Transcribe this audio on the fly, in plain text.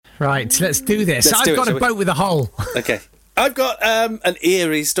Right, let's do this. I've got a boat with a hole. Okay. I've got an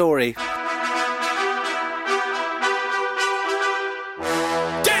eerie story.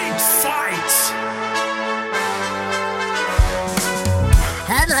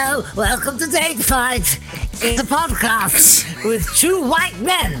 Hello, welcome to Date Fight. It's a podcast with two white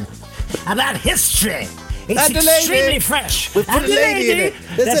men about history. It's and extremely fresh. We've put a lady in it.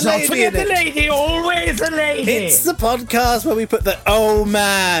 There's a lady in it. The lady, always a lady. It's the podcast where we put the oh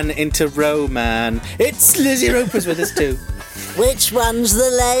man into Roman. It's Lizzie Roper's with us too. Which one's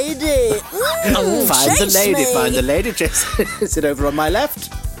the lady? Find the lady. Jason. Is it over on my left?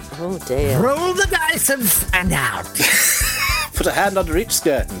 Oh dear. Roll the dice and find out. Put a hand under each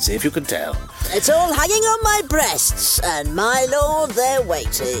skirt and see if you can tell. It's all hanging on my breasts, and my lord, they're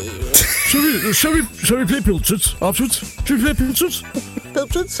weighty. Shall we play Pilchards afterwards? Shall we play Pilchards?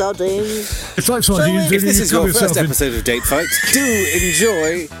 Pilchard sardines. It's like sardines. If this is your first episode of Date Fight, do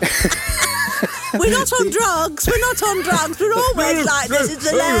enjoy. We're not on drugs. We're always like this. It's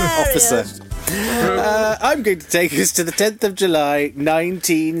hilarious. Officer. I'm going to take us to the 10th of July,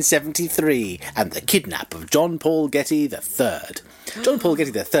 1973, and the kidnap of John Paul Getty III. John Paul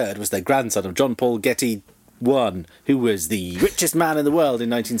Getty III was the grandson of John Paul Getty I, who was the richest man in the world in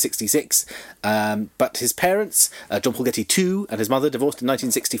 1966. But his parents, John Paul Getty II and his mother, divorced in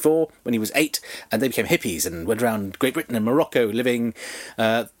 1964 when he was 8, and they became hippies and went around Great Britain and Morocco living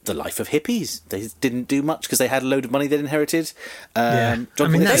the life of hippies. They didn't do much because they had a load of money they'd inherited. Very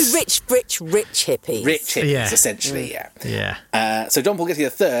rich hippies. Rich hippies, essentially, Yeah. So John Paul Getty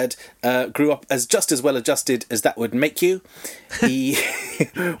III grew up as just as well adjusted as that would make you. He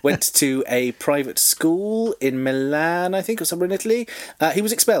went to a private school in Milan, I think, or somewhere in Italy. He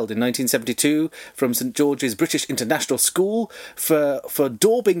was expelled in 1972 from St George's British International School for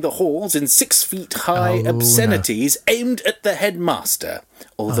daubing the halls in 6 feet high obscenities aimed at the headmaster,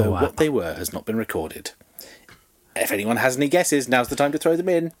 although what they were has not been recorded. If anyone has any guesses, now's the time to throw them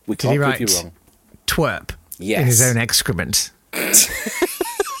in. We can't prove you wrong. Twerp in his own excrement.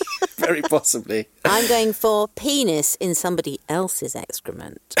 Very possibly. I'm going for penis in somebody else's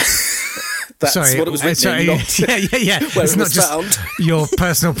excrement. That's what it was written in, not yeah. where it's it not was just found. Your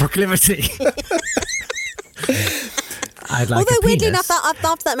personal proclivity. Although weirdly enough,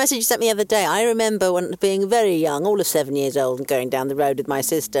 after that message you sent me the other day, I remember when being very young, all of 7 years old, and going down the road with my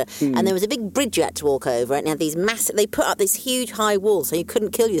sister, and there was a big bridge you had to walk over, and it had these massive. They put up this huge high wall so you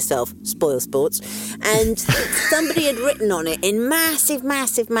couldn't kill yourself. Spoil sports. And somebody had written on it in massive,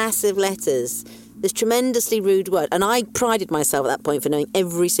 massive, massive letters this tremendously rude word, and I prided myself at that point for knowing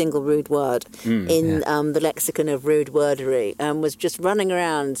every single rude word in the lexicon of rude wordery, and was just running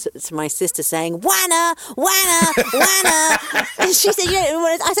around to my sister saying, "Wanna, wanna, wanna," and she said,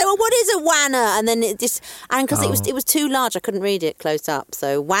 I said, "Well, what is a wanna?" And then because it was too large, I couldn't read it close up.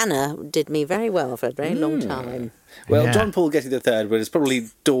 So wanna did me very well for a very long time. Well, John Paul Getty III was probably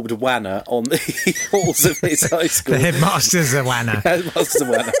daubed wanna on the halls of his high school. The headmaster's a wanna. Headmaster's a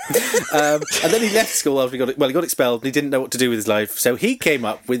wanna. And then he left school after he got expelled, and he didn't know what to do with his life. So he came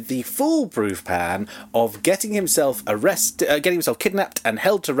up with the foolproof plan of getting himself kidnapped and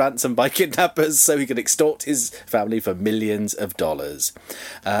held to ransom by kidnappers so he could extort his family for millions of dollars.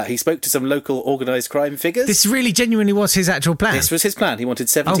 He spoke to some local organised crime figures. This really genuinely was his actual plan? This was his plan. He wanted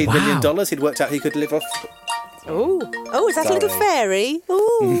 $17 million. He'd worked out he could live off... Oh, is that a little fairy?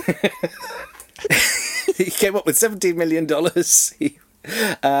 Ooh. He came up with $17 million.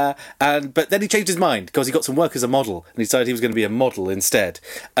 But then he changed his mind because he got some work as a model and he decided he was going to be a model instead.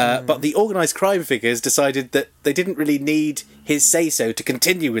 But the organised crime figures decided that they didn't really need his say-so to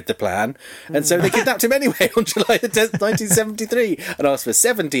continue with the plan, and so they kidnapped him anyway on July the 10th, 1973, and asked for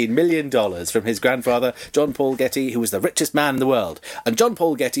 $17 million from his grandfather, John Paul Getty, who was the richest man in the world. And John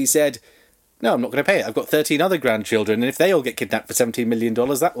Paul Getty said, "No, I'm not going to pay it. I've got 13 other grandchildren, and if they all get kidnapped for $17 million,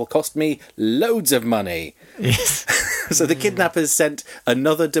 that will cost me loads of money." Yes. So the kidnappers sent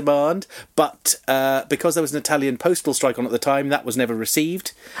another demand, but because there was an Italian postal strike on at the time, that was never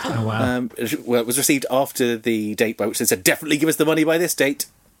received. Oh, wow. It was received after the date by which they said, "Definitely give us the money by this date."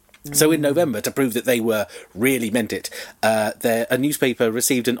 So in November, to prove that they were really meant it, a newspaper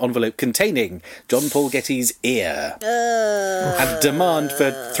received an envelope containing John Paul Getty's ear and a demand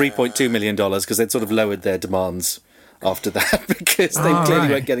for $3.2 million because they'd sort of lowered their demands after that because they clearly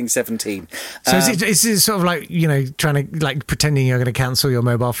weren't getting 17. So is it sort of like, trying to, like, pretending you're going to cancel your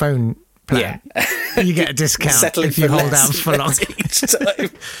mobile phone plan? Yeah. You get a discount if you hold out for long. Each time.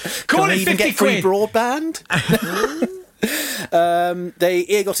 Call it 50 even get free broadband? Their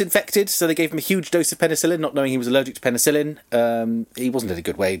ear got infected, so they gave him a huge dose of penicillin, not knowing he was allergic to penicillin. He wasn't in a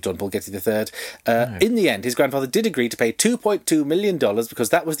good way, John Paul Getty III. No. In the end, his grandfather did agree to pay $2.2 million because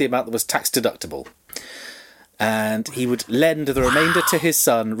that was the amount that was tax deductible. And he would lend the remainder to his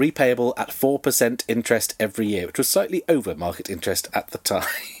son, repayable at 4% interest every year, which was slightly over market interest at the time.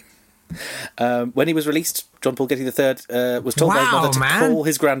 When he was released, John Paul Getty III was told by his mother to call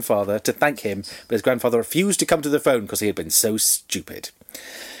his grandfather to thank him, but his grandfather refused to come to the phone because he had been so stupid.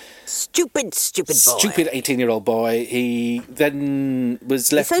 Stupid boy. Stupid 18-year-old boy. He then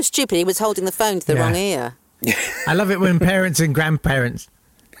was left... He's so stupid he was holding the phone to the wrong ear. I love it when parents and grandparents...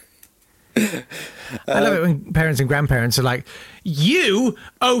 I love it when parents and grandparents are like, "You,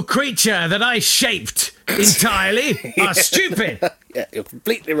 oh creature that I shaped entirely, are stupid." Yeah, you're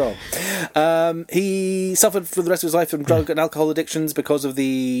completely wrong. He suffered for the rest of his life from drug and alcohol addictions because of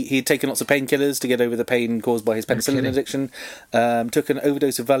he had taken lots of painkillers to get over the pain caused by his penicillin addiction. Took an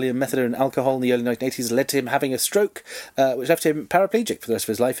overdose of Valium, methadone and alcohol in the early 1980s, led to him having a stroke, which left him paraplegic for the rest of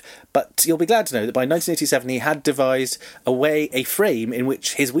his life. But you'll be glad to know that by 1987 he had devised a frame in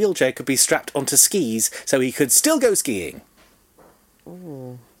which his wheelchair could be strapped onto skis so he could still go skiing.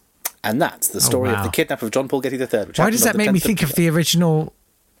 Ooh. And that's the story of the kidnap of John Paul Getty III. Why does that make me think of the original...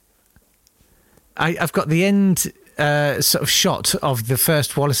 I've got the end sort of shot of the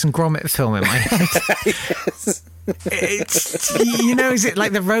first Wallace and Gromit film in my head. Yes. It's, is it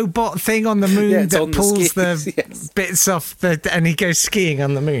like the robot thing on the moon that pulls the bits off and he goes skiing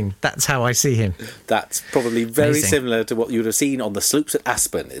on the moon? That's how I see him. That's probably very similar to what you would have seen on the slopes at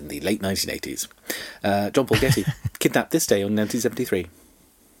Aspen in the late 1980s. John Paul Getty, kidnapped this day on 1973.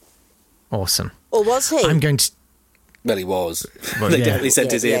 Awesome. Or was he? I'm going to... Well, he was. They definitely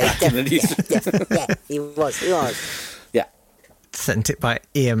sent his ear back in the news. Yeah, he was. Yeah. Sent it by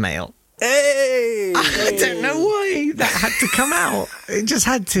ear mail. Hey! I don't know why that had to come out. It just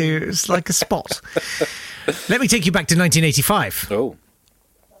had to. It's like a spot. Let me take you back to 1985. Oh.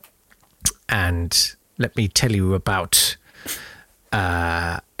 And let me tell you about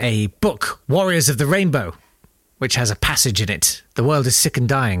a book, Warriors of the Rainbow, which has a passage in it. The world is sick and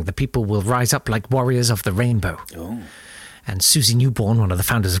dying. The people will rise up like warriors of the rainbow. Oh. And Susie Newborn, one of the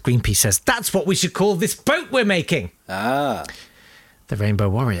founders of Greenpeace, says, that's what we should call this boat we're making. Ah. The Rainbow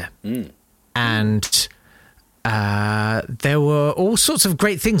Warrior. Mm. And there were all sorts of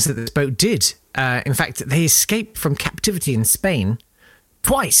great things that this boat did. In fact, they escaped from captivity in Spain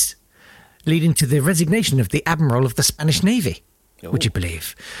twice, leading to the resignation of the admiral of the Spanish Navy. Oh. Would you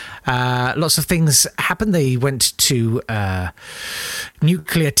believe? Lots of things happened. They went to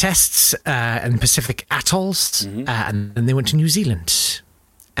nuclear tests in Pacific atolls, and then they went to New Zealand.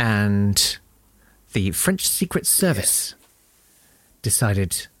 And the French Secret Service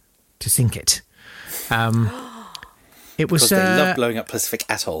decided to sink it. It was because they love blowing up Pacific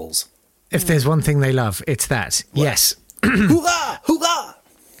atolls. If there's one thing they love, it's that. What? Yes. Hoorah! Hoorah!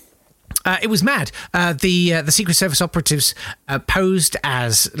 It was mad. The Secret Service operatives posed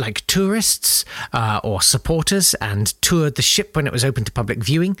as like tourists or supporters and toured the ship when it was open to public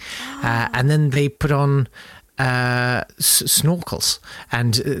viewing, and then they put on snorkels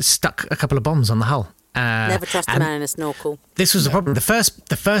and stuck a couple of bombs on the hull. Never trust a man in a snorkel. This was the problem. The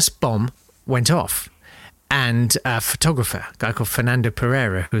first bomb went off. And a photographer, a guy called Fernando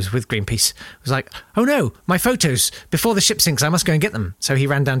Pereira, who was with Greenpeace, was like, oh no, my photos, before the ship sinks, I must go and get them. So he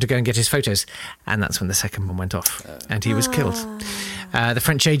ran down to go and get his photos. And that's when the second one went off. And he was killed. The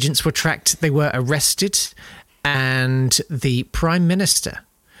French agents were tracked. They were arrested. And the Prime Minister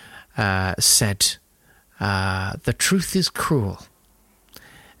said, the truth is cruel.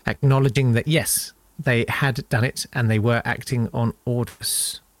 Acknowledging that, yes, they had done it and they were acting on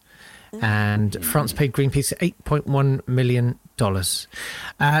orders. And France paid Greenpeace $8.1 million.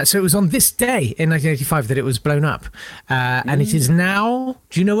 So it was on this day in 1985 that it was blown up. And it is now...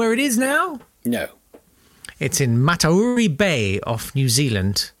 Do you know where it is now? No. It's in Matauri Bay off New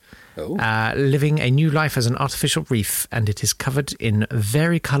Zealand, living a new life as an artificial reef, and it is covered in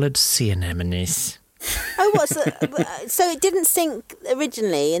vari-coloured sea anemones. Oh, so it didn't sink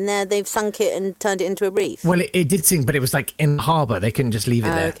originally, and they've sunk it and turned it into a reef? Well, it did sink, but it was like in the harbour. They couldn't just leave it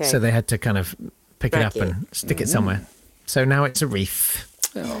there. Okay. So they had to kind of pick it up and stick it somewhere. So now it's a reef.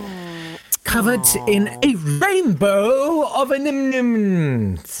 Covered in a rainbow of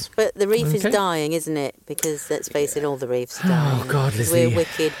anemones. But the reef is dying, isn't it? Because, let's face it, all the reefs are dying. Oh, God, Lizzie. We're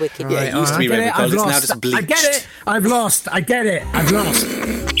wicked. Yeah, it used to be rainbow coloured. It's now just bleached. I get it. I've lost. I get it. I've lost.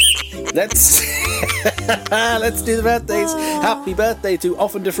 Let's do the birthdays. Happy birthday to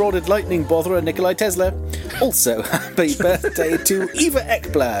often defrauded lightning botherer Nikolai Tesla. Also, happy birthday to Eva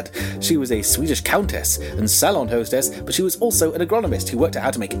Ekblad. She was a Swedish countess and salon hostess, but she was also an agronomist who worked out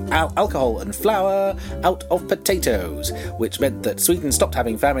how to make alcohol and flour out of potatoes, which meant that Sweden stopped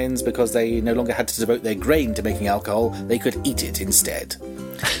having famines because they no longer had to devote their grain to making alcohol. They could eat it instead.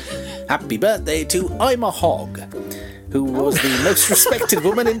 Happy birthday to I'm a Hog, who was the most respected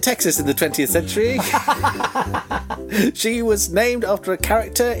woman in Texas in the 20th century. She was named after a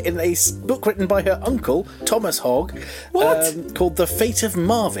character in a book written by her uncle, Thomas Hogg, called The Fate of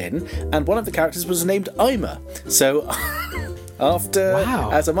Marvin, and one of the characters was named Ima. So,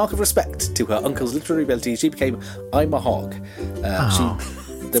 as a mark of respect to her uncle's literary ability, she became Ima Hogg.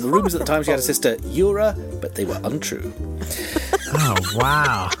 There were rumours at the time she had a sister, Ura, but they were untrue. Oh,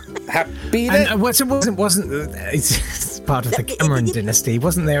 wow. Happy and it's part of the Cameron dynasty.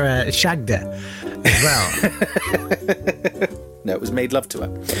 Wasn't there a Shagda as well? No, it was made love to her.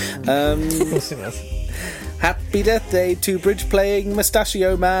 Of course it was. Happy death day to bridge-playing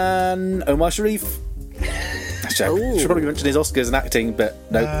mustachio man Omar Sharif. Should probably mention his Oscars and acting, but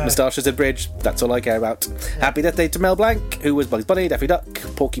no, moustaches and bridge, that's all I care about. Happy death day to Mel Blanc, who was Bugs Bunny, Daffy Duck,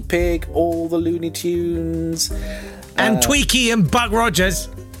 Porky Pig, all the Looney Tunes. And Tweaky and Buck Rogers.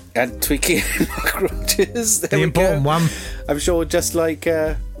 And Tweaky and Buck Rogers. The important one. I'm sure just like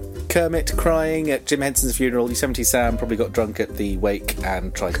Kermit crying at Jim Henson's funeral, Yosemite Sam probably got drunk at the wake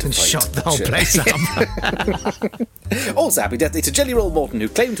and tried to fight. Shot the whole place up. Also, happy death day to Jelly Roll Morton, who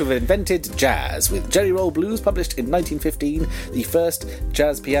claimed to have invented jazz, with Jelly Roll Blues published in 1915, the first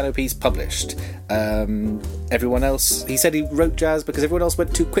jazz piano piece published. Everyone else, he said he wrote jazz because everyone else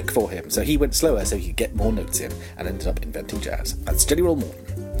went too quick for him, so he went slower so he could get more notes in, and ended up inventing jazz. That's Jelly Roll Morton,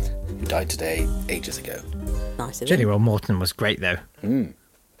 who died today ages ago. Nice. Jelly Roll Morton was great, though.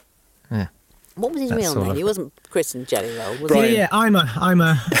 Yeah. What was his real name? He wasn't Christian Jelly Roll, was Brian. he? Yeah, I'm a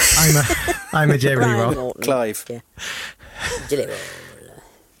Jelly Brian Roll. Morton. Clive. Yeah. Jelly Roll.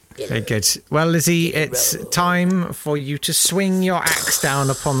 Very good. Well, Lizzie, it's time for you to swing your axe down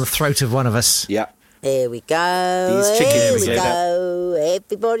upon the throat of one of us. Yeah. Here we go. These chickens Here we together. go.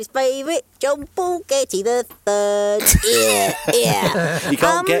 Everybody's favourite, John Paul Getty the Third. Yeah. You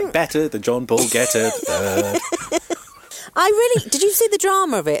can't get better than John Paul Getty III. Did you see the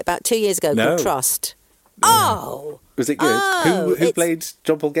drama of it about 2 years ago called Trust? Oh! Was it good? Who played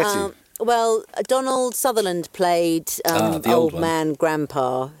John Paul Getty? Well, Donald Sutherland played the old one. man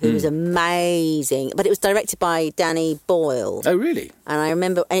Grandpa, who was amazing. But it was directed by Danny Boyle. Oh, really? And I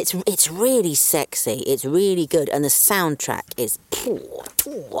remember, and it's really sexy. It's really good, and the soundtrack is.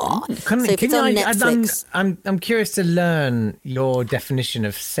 So if it's on Netflix, I'm curious to learn your definition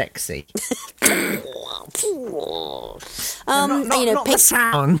of sexy. not the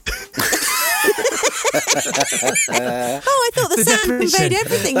sound. I thought the sound conveyed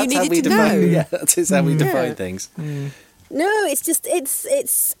everything you needed to know. Yeah, that's how we define things. No, it's just it's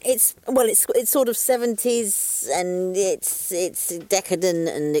sort of 70s, and it's decadent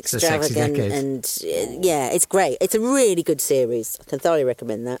and extravagant, and it's great. It's a really good series. I can thoroughly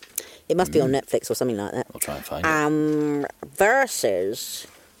recommend that. It must be on Netflix or something like that. I'll try and find it. Versus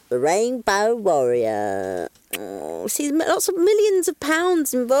the Rainbow Warrior. See, lots of millions of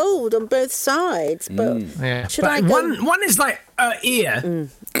pounds involved on both sides, but should I go? One is like a ear,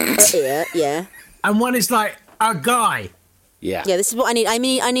 Ear, yeah. and one is like a guy. Yeah. Yeah, this is what I need. I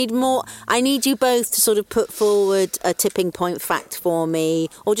need more. I need you both to sort of put forward a tipping point fact for me,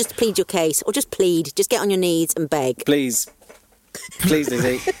 or just plead your case, or just plead. Just get on your knees and beg. Please,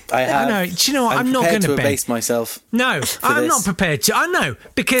 Lizzie. I know. Do you know what? I'm not going to beg. Abase myself. No, I'm not prepared to. I know,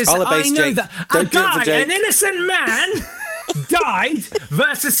 because I'll I abase know Jake. that Don't do it for Jake. an innocent man, died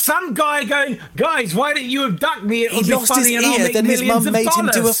versus some guy going, guys, why don't you abduct me? It'll He be lost his funny and I'll ear, make then his millions mum of made him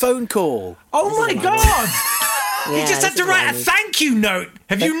dollars. do a phone call. Oh my God! Yeah, He just had to write a thank you note.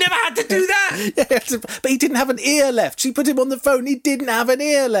 Have you never had to do that? Yeah, but he didn't have an ear left. She put him on the phone. He didn't have an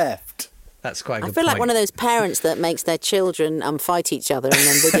ear left. That's quite a good I feel like point. one of those parents that makes their children fight each other and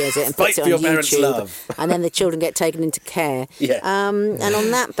then videos it and Fight puts it for on your parents' YouTube. love. And then the children get taken into care. Yeah. And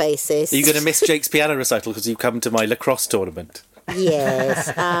on that basis... Are you going to miss Jake's piano recital because you've come to my lacrosse tournament? Yes.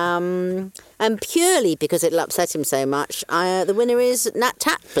 And purely because it'll upset him so much, the winner is Natt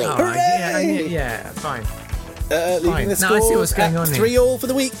Tapley. All right, yeah, fine. Leaving the No, I see what's score going at on here. 3-3 for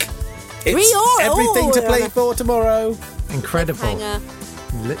the week. It's 3-3? everything to play Oh, for tomorrow. Incredible. Hanger.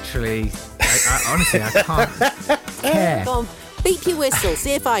 Literally, I honestly, I can't care. Go on, beep your whistle,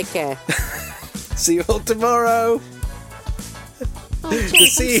 see if I care. See you all tomorrow Oh, to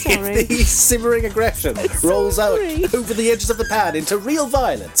Jake, see I'm sorry. if the simmering aggression rolls out over the edges of the pan into real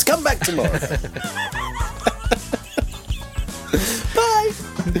violence. Come back tomorrow. Bye.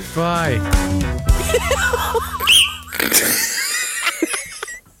 Bye.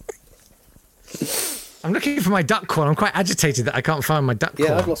 I'm looking for my duck one. I'm quite agitated that I can't find my duck one.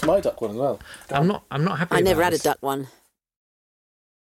 Yeah, I've lost my duck one as well. I'm not happy. I never about had a this. duck one.